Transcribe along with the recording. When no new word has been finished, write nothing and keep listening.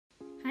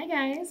Hi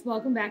guys,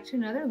 welcome back to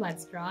another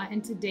Let's Draw,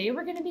 and today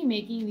we're going to be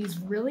making these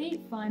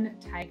really fun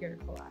tiger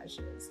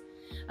collages.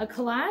 A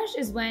collage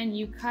is when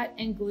you cut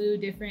and glue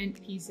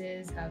different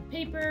pieces of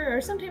paper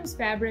or sometimes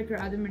fabric or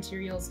other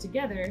materials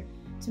together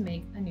to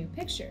make a new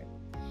picture.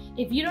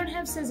 If you don't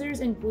have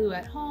scissors and glue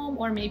at home,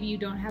 or maybe you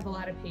don't have a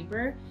lot of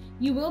paper,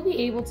 you will be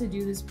able to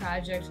do this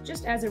project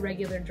just as a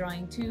regular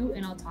drawing too,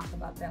 and I'll talk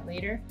about that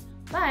later.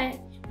 But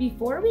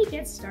before we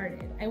get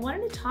started, I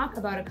wanted to talk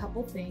about a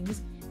couple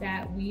things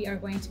that we are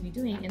going to be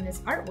doing in this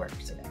artwork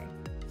today.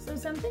 So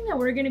something that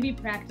we're going to be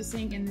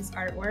practicing in this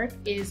artwork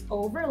is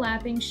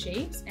overlapping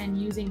shapes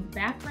and using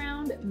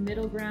background,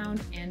 middle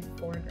ground, and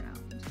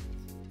foreground.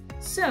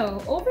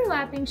 So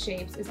overlapping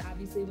shapes is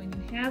obviously when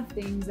you have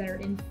things that are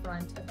in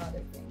front of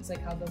other things,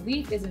 like how the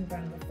leaf is in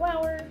front of the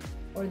flower,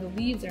 or the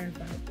leaves are in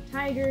front of the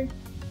tiger,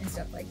 and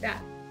stuff like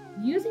that.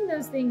 Using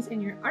those things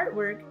in your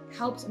artwork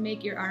helps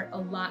make your art a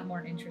lot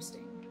more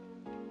interesting.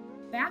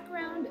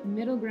 Background,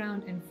 middle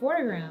ground, and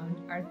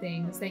foreground are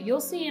things that you'll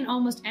see in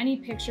almost any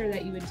picture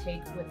that you would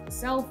take with a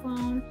cell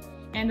phone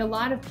and a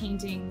lot of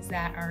paintings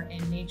that are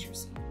in nature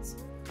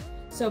scenes.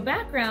 So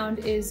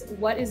background is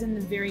what is in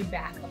the very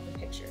back of the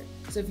picture.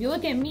 So if you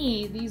look at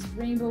me, these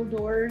rainbow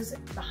doors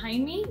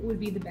behind me would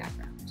be the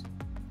background.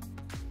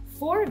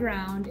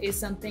 Foreground is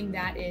something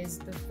that is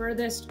the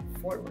furthest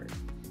forward.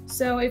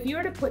 So if you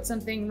were to put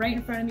something right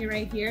in front of me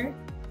right here,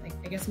 like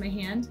I guess my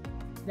hand,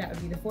 that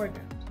would be the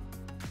foreground.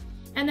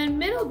 And then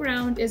middle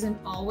ground isn't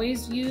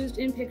always used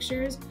in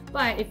pictures,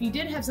 but if you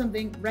did have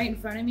something right in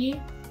front of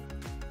me,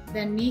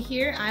 then me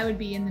here, I would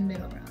be in the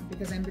middle ground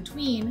because I'm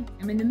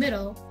in the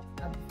middle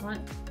of the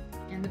front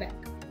and the back.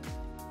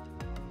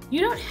 You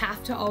don't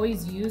have to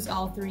always use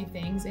all three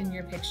things in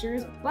your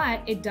pictures,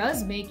 but it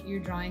does make your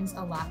drawings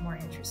a lot more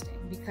interesting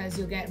because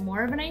you'll get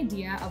more of an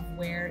idea of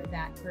where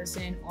that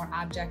person or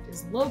object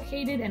is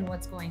located and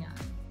what's going on.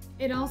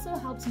 It also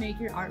helps make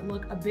your art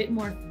look a bit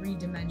more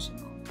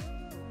three-dimensional.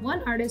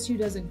 One artist who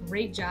does a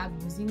great job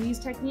using these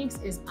techniques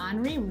is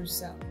Henri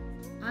Rousseau.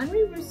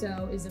 Henri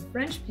Rousseau is a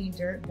French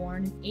painter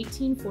born in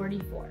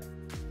 1844.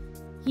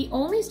 He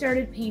only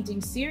started painting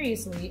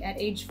seriously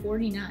at age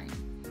 49,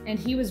 and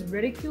he was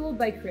ridiculed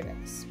by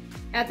critics.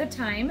 At the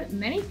time,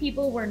 many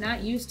people were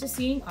not used to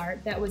seeing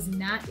art that was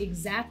not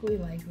exactly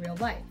like real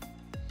life.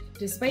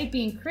 Despite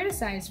being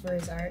criticized for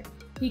his art,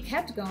 he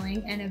kept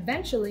going and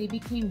eventually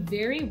became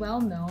very well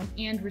known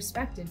and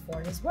respected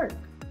for his work.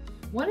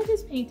 One of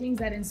his paintings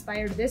that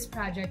inspired this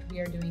project we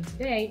are doing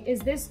today is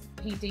this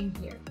painting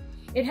here.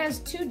 It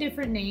has two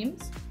different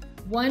names,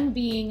 one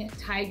being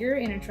Tiger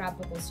in a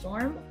Tropical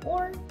Storm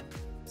or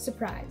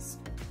Surprise.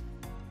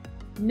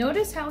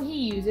 Notice how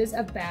he uses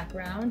a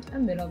background, a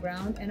middle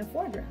ground, and a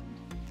foreground.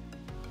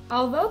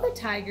 Although the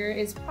tiger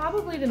is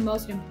probably the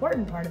most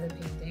important part of the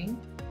painting,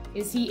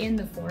 is he in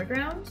the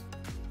foreground?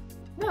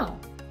 No,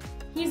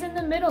 he's in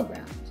the middle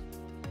ground.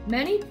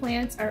 Many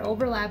plants are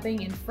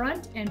overlapping in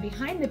front and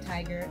behind the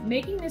tiger,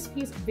 making this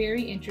piece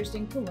very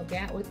interesting to look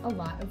at with a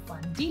lot of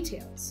fun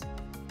details.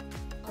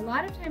 A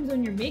lot of times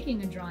when you're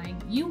making a drawing,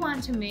 you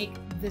want to make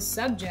the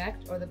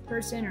subject or the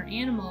person or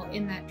animal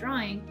in that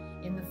drawing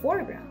in the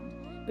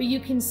foreground. But you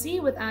can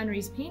see with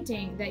Henri's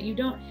painting that you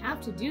don't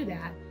have to do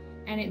that,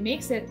 and it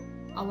makes it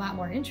a lot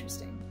more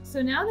interesting.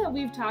 So now that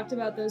we've talked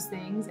about those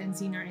things and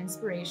seen our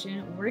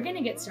inspiration, we're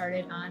gonna get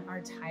started on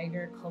our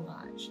tiger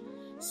collage.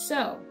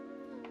 So,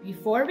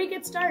 before we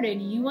get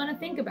started, you want to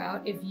think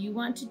about if you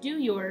want to do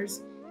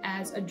yours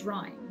as a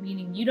drawing,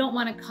 meaning you don't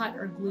want to cut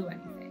or glue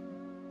anything.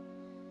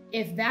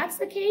 If that's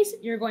the case,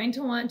 you're going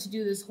to want to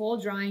do this whole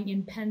drawing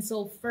in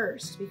pencil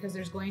first because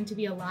there's going to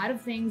be a lot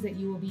of things that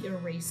you will be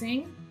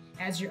erasing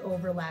as you're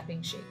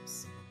overlapping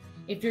shapes.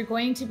 If you're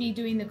going to be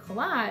doing the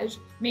collage,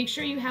 make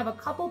sure you have a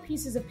couple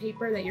pieces of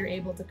paper that you're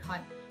able to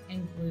cut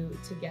and glue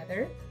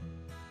together.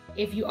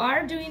 If you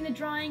are doing the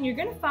drawing, you're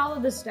going to follow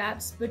the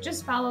steps, but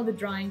just follow the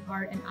drawing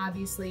part, and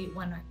obviously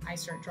when I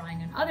start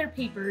drawing on other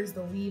papers,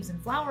 the leaves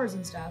and flowers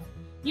and stuff,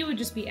 you would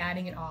just be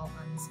adding it all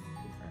on the same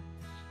paper.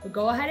 But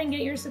go ahead and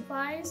get your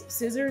supplies,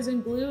 scissors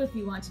and glue if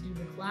you want to do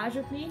the collage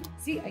with me.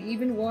 See, I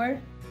even wore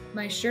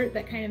my shirt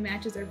that kind of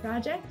matches our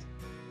project,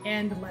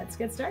 and let's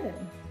get started.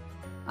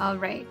 All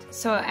right,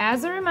 so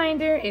as a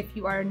reminder, if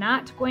you are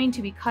not going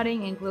to be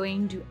cutting and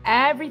gluing, do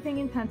everything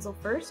in pencil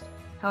first.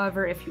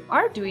 However, if you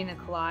are doing the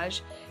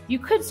collage, you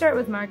could start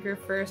with marker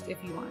first if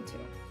you want to.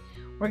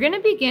 We're going to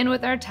begin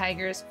with our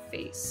tiger's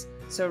face.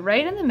 So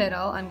right in the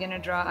middle, I'm going to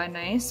draw a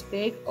nice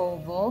big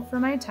oval for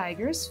my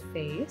tiger's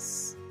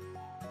face.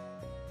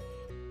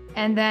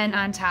 And then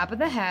on top of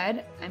the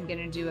head, I'm going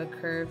to do a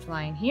curved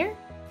line here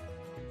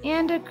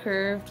and a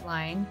curved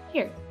line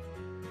here.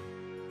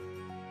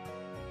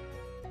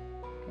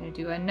 I'm going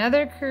to do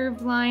another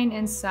curved line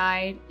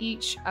inside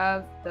each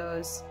of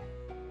those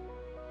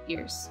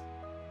ears.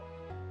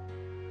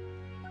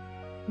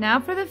 Now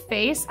for the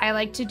face, I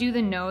like to do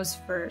the nose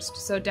first.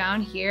 So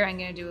down here, I'm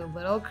going to do a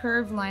little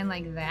curved line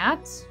like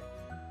that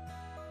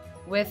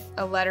with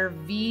a letter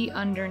V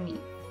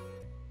underneath.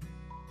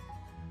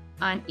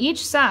 On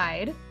each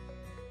side,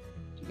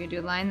 could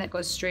do a line that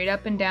goes straight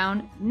up and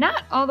down,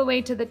 not all the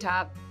way to the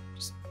top,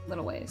 just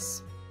little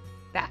ways.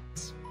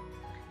 That.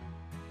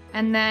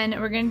 And then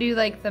we're gonna do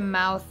like the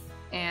mouth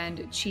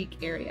and cheek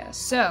area.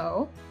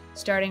 So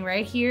starting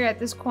right here at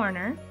this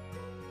corner,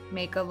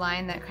 make a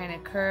line that kind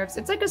of curves.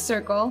 It's like a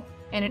circle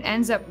and it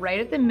ends up right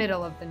at the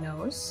middle of the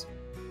nose.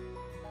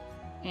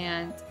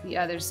 And the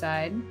other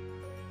side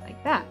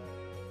like that.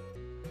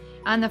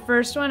 On the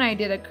first one, I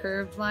did a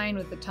curved line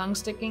with the tongue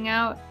sticking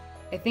out.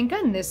 I think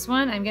on this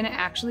one, I'm gonna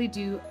actually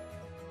do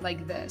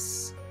like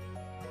this.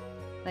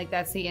 Like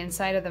that's the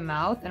inside of the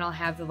mouth, and I'll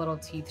have the little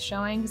teeth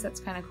showing because that's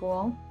kind of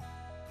cool.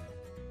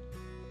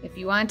 If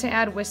you want to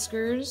add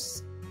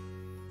whiskers,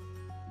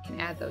 you can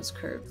add those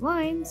curved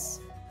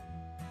lines.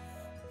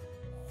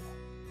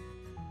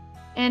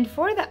 And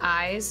for the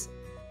eyes,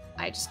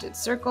 I just did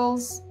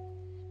circles.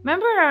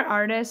 Remember our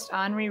artist,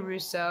 Henri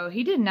Rousseau?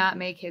 He did not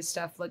make his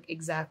stuff look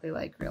exactly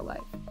like real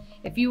life.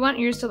 If you want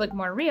yours to look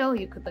more real,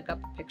 you could look up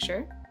a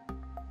picture.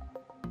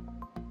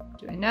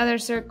 Do another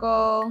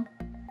circle,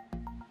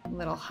 a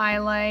little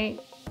highlight.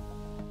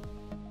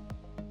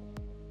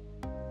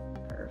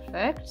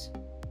 Perfect.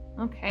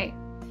 Okay.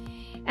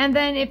 And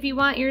then if you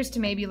want yours to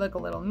maybe look a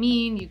little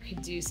mean, you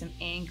could do some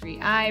angry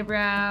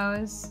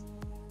eyebrows,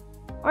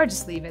 or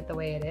just leave it the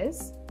way it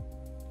is.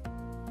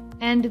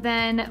 And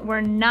then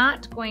we're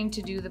not going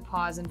to do the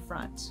paws in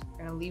front. We're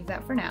gonna leave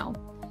that for now,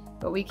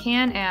 but we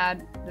can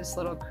add this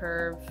little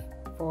curve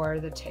for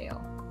the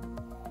tail.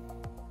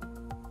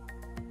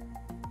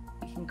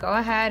 You can go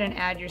ahead and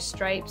add your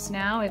stripes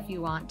now if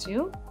you want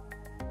to.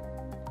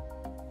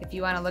 If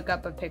you want to look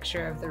up a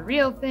picture of the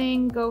real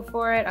thing, go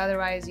for it.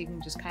 Otherwise, you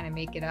can just kind of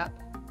make it up.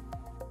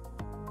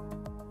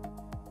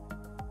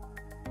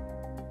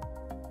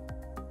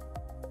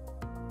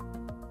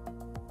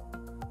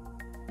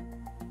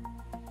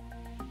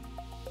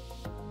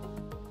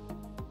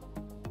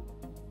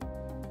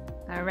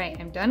 All right,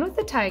 I'm done with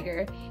the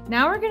tiger.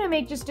 Now we're gonna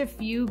make just a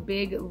few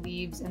big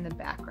leaves in the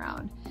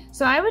background.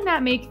 So I would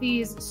not make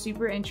these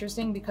super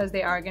interesting because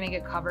they are gonna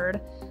get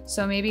covered.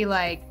 So maybe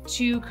like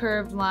 2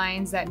 curved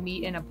lines that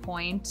meet in a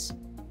point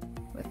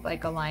with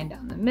like a line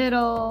down the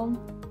middle.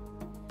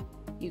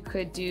 You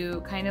could do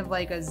kind of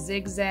like a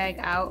zigzag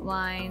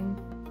outline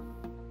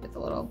with a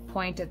little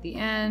point at the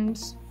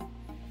end.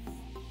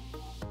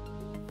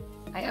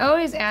 I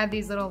always add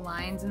these little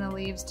lines in the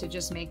leaves to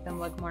just make them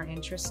look more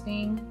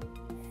interesting.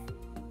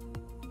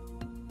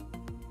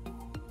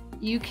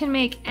 You can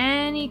make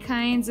any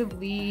kinds of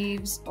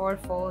leaves or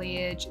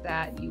foliage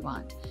that you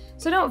want.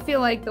 So don't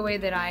feel like the way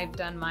that I've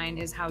done mine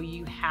is how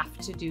you have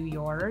to do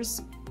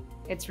yours.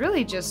 It's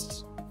really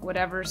just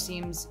whatever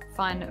seems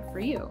fun for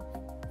you.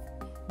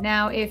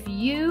 Now, if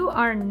you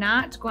are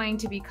not going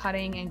to be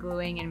cutting and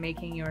gluing and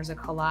making yours a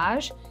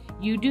collage,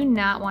 you do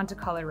not want to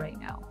color right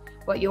now.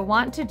 What you'll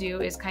want to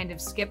do is kind of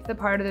skip the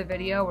part of the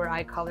video where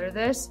I color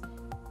this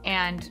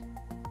and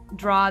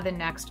draw the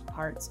next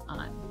parts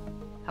on.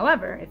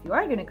 However, if you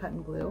are going to cut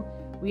and glue,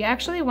 we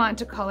actually want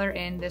to color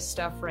in this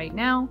stuff right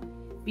now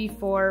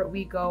before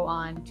we go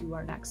on to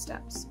our next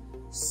steps.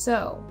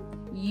 So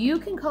you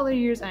can color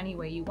yours any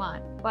way you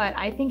want, but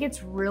I think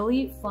it's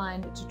really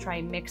fun to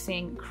try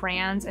mixing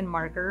crayons and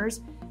markers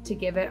to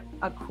give it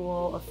a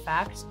cool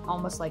effect,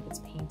 almost like it's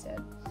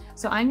painted.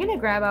 So I'm going to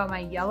grab out my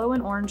yellow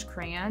and orange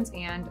crayons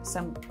and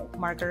some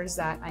markers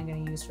that I'm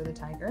going to use for the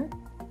tiger.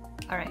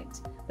 All right,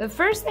 the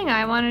first thing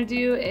I want to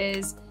do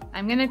is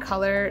I'm gonna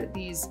color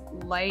these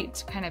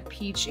light kind of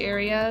peach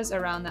areas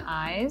around the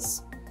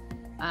eyes.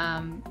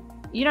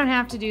 You don't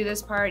have to do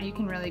this part, you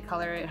can really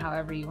color it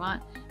however you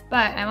want,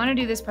 but I wanna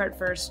do this part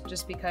first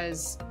just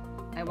because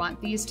I want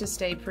these to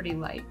stay pretty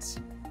light.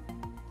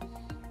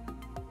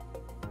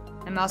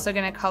 I'm also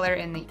gonna color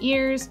in the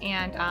ears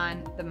and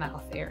on the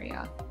mouth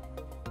area.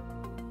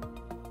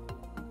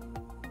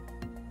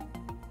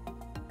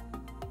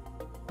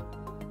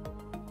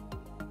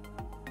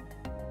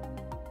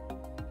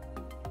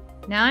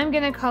 Now I'm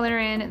gonna color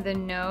in the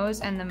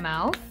nose and the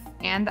mouth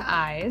and the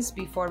eyes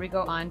before we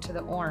go on to the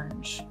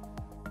orange.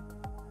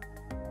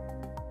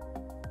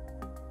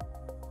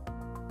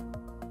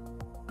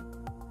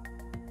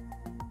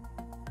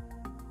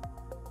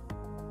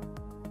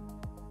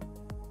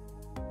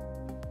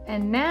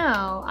 And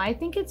now I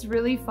think it's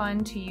really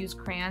fun to use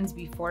crayons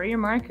before your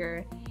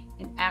marker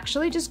and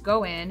actually just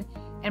go in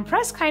and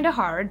press kind of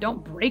hard,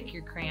 don't break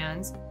your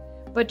crayons,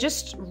 but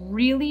just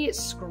really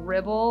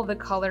scribble the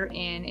color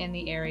in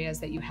the areas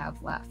that you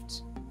have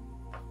left.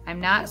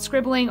 I'm not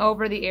scribbling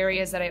over the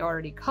areas that I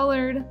already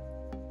colored,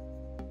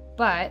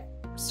 but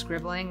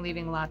scribbling,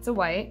 leaving lots of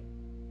white.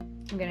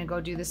 I'm gonna go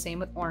do the same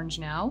with orange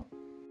now.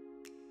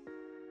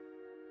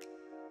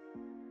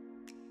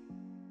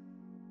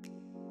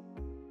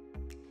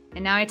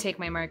 And now I take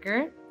my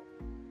marker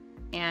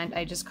and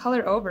I just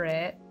color over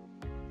it.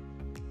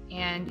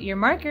 And your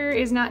marker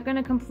is not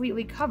gonna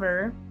completely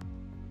cover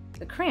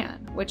the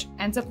crayon, which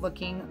ends up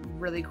looking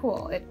really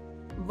cool. It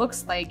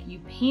looks like you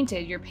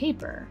painted your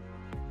paper.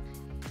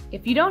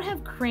 If you don't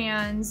have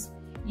crayons,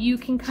 you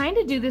can kind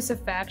of do this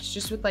effect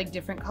just with like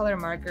different color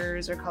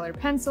markers or color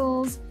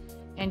pencils.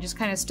 and just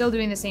kind of still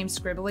doing the same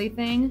scribbly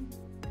thing.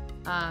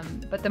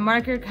 But the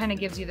marker kind of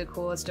gives you the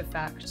coolest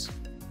effect,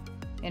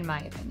 in my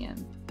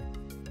opinion.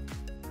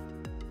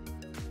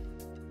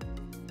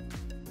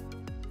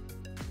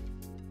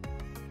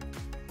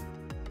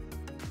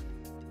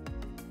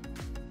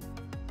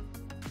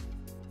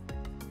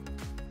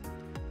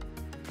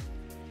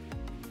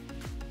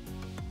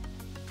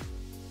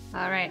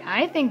 All right,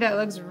 I think that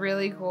looks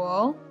really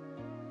cool.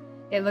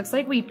 It looks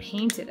like we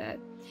painted it.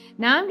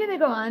 Now I'm gonna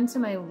go on to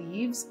my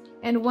leaves,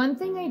 and one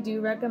thing I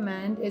do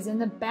recommend is in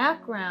the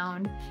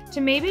background to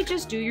maybe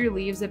just do your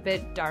leaves a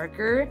bit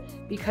darker,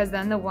 because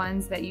then the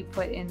ones that you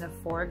put in the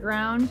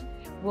foreground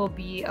will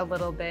be a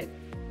little bit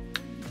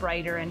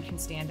brighter and can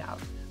stand out.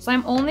 So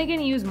I'm only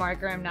gonna use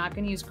marker, I'm not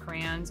gonna use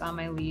crayons on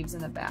my leaves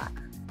in the back.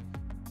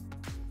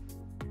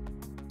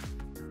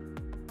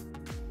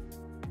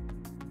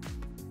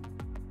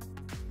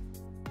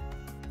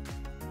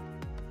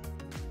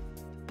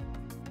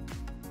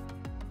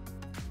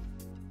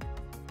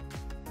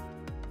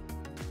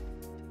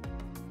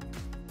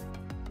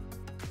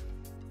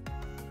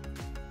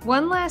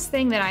 One last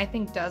thing that I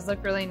think does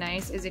look really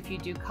nice is if you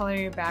do color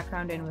your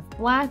background in with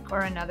black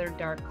or another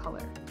dark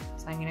color.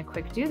 So I'm gonna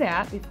quick do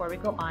that before we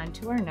go on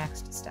to our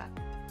next step.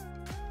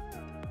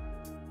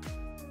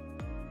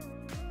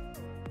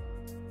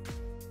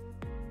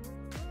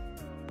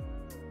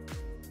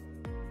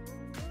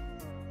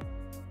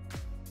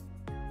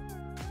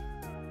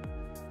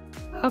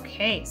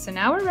 Okay, so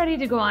now we're ready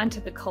to go on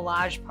to the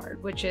collage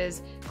part, which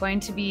is going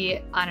to be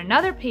on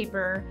another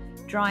paper,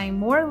 drawing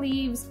more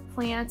leaves,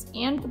 plants,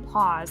 and the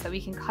paws that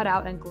we can cut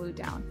out and glue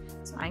down.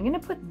 So I'm gonna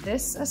put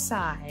this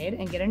aside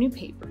and get a new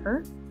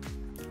paper.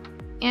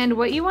 And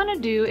what you wanna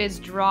do is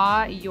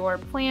draw your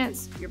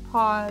plants, your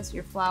paws,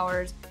 your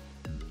flowers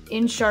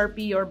in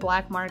Sharpie or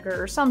black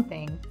marker or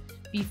something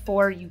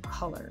before you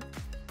color.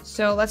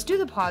 So let's do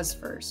the paws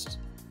first.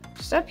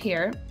 Just up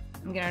here,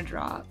 I'm gonna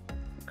draw a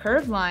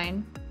curved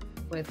line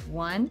with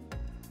 1,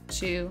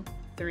 2,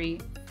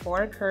 3,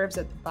 4 curves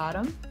at the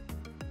bottom,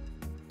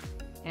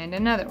 and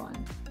another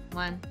one.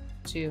 1,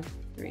 2,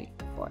 3,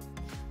 4.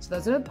 So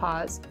those are the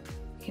paws.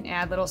 You can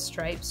add little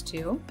stripes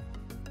too.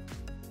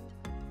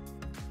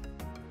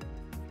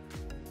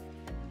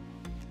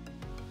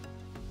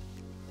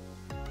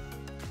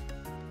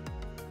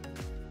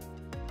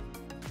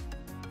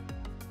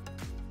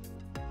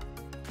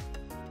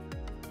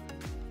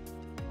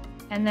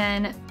 And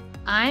then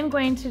I'm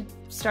going to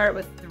start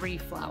with 3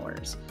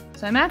 flowers.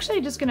 So I'm actually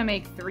just gonna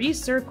make 3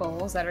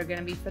 circles that are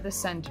gonna be for the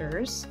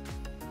centers.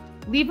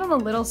 Leave them a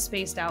little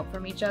spaced out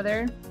from each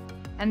other.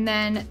 And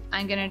then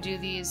I'm gonna do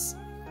these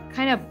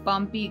kind of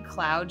bumpy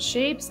cloud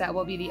shapes that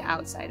will be the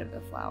outside of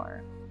the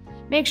flower.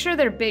 Make sure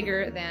they're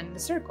bigger than the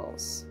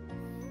circles.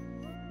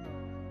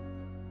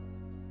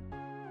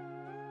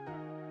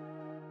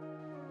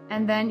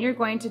 And then you're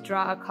going to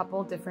draw a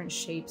couple different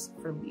shapes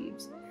for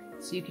leaves.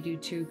 So you could do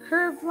 2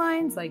 curved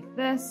lines like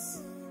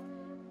this,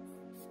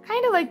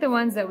 kind of like the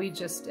ones that we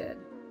just did.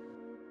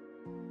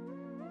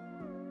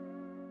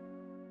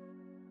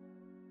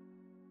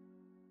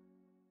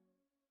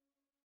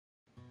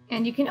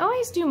 And you can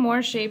always do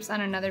more shapes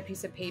on another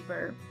piece of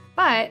paper,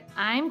 but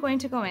I'm going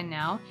to go in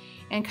now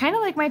and kind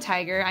of like my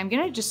tiger, I'm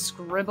gonna just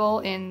scribble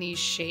in these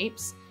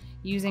shapes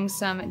using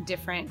some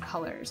different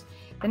colors.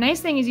 The nice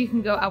thing is you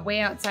can go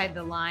way outside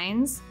the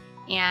lines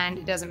and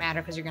it doesn't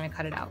matter because you're gonna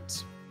cut it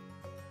out.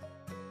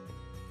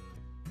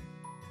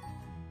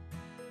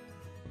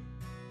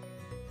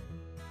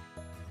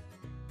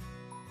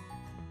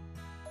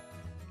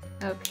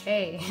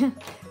 Okay,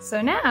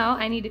 so now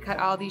I need to cut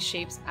all these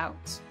shapes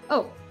out.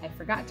 Oh, I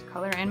forgot to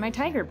color in my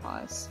tiger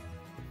paws.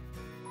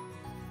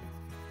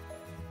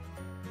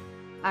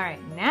 All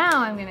right, now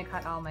I'm gonna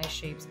cut all my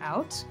shapes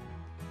out.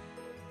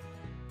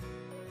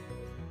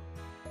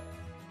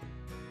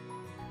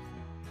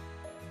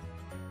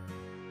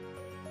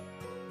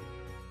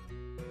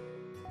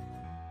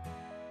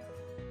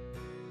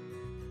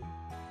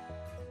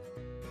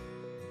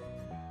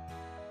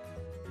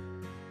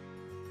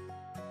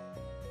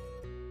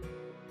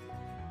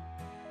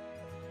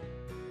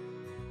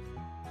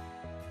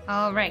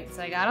 All right,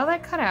 so I got all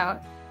that cut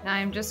out. Now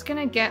I'm just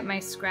gonna get my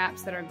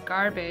scraps that are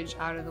garbage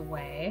out of the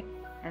way,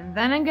 and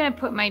then I'm gonna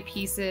put my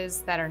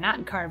pieces that are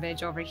not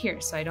garbage over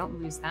here so I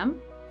don't lose them.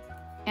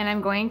 And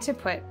I'm going to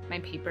put my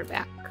paper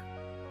back.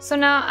 So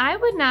now I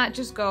would not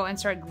just go and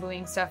start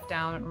gluing stuff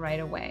down right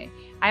away.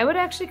 I would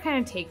actually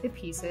kind of take the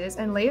pieces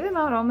and lay them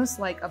out almost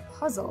like a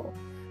puzzle.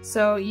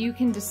 So you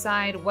can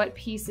decide what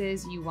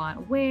pieces you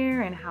want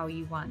where and how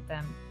you want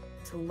them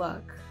to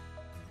look.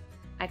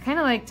 I kind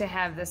of like to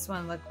have this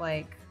one look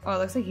like, oh, it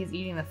looks like he's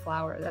eating the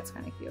flower. That's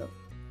kind of cute.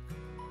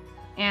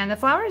 And the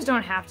flowers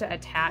don't have to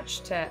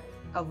attach to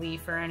a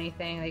leaf or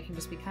anything. They can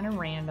just be kind of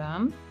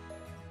random.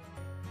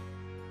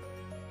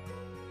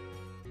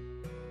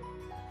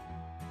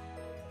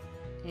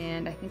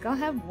 And I think I'll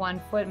have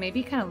one foot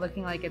maybe kind of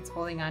looking like it's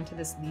holding onto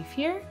this leaf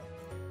here.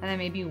 And then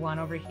maybe one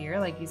over here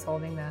like he's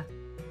holding the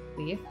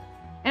leaf.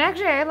 And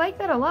actually I like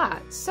that a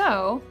lot.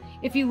 So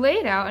if you lay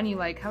it out and you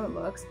like how it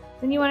looks,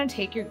 then you want to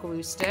take your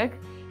glue stick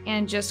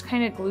and just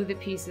kind of glue the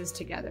pieces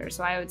together.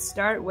 So I would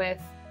start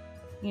with,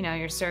 you know,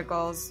 your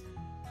circles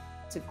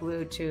to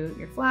glue to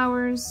your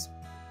flowers.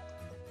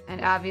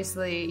 And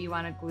obviously you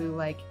want to glue,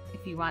 like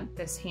if you want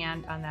this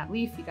hand on that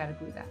leaf, you got to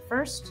glue that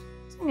first.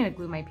 So I'm going to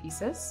glue my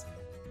pieces.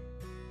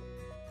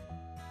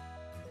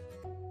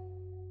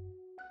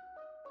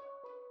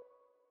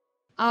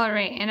 All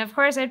right, and of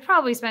course I'd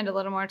probably spend a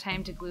little more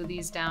time to glue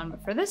these down,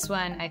 but for this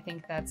one, I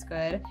think that's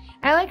good.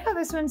 I like how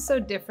this one's so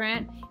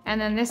different, and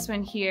then this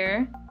one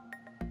here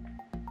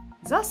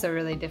is also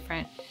really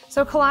different.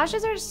 So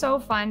collages are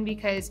so fun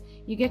because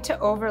you get to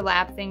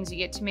overlap things, you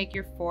get to make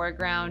your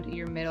foreground,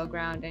 your middle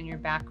ground, and your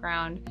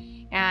background,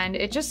 and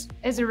it just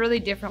is a really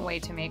different way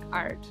to make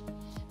art.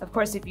 Of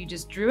course, if you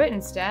just drew it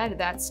instead,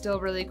 that's still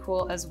really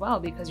cool as well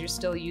because you're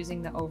still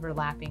using the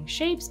overlapping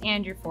shapes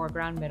and your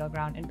foreground, middle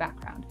ground, and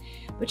background.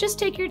 But just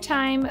take your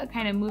time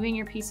kind of moving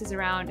your pieces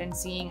around and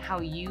seeing how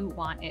you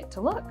want it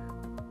to look.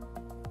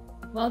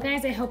 Well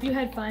guys, I hope you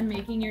had fun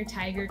making your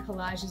tiger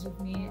collages with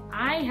me.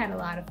 I had a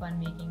lot of fun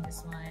making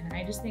this one.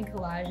 I just think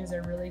collages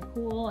are really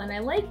cool and I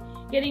like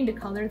getting to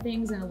color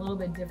things in a little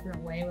bit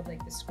different way with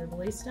like the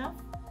scribbly stuff.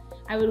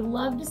 I would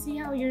love to see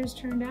how yours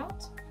turned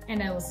out.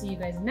 And I will see you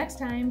guys next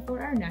time for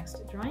our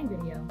next drawing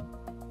video.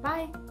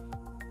 Bye!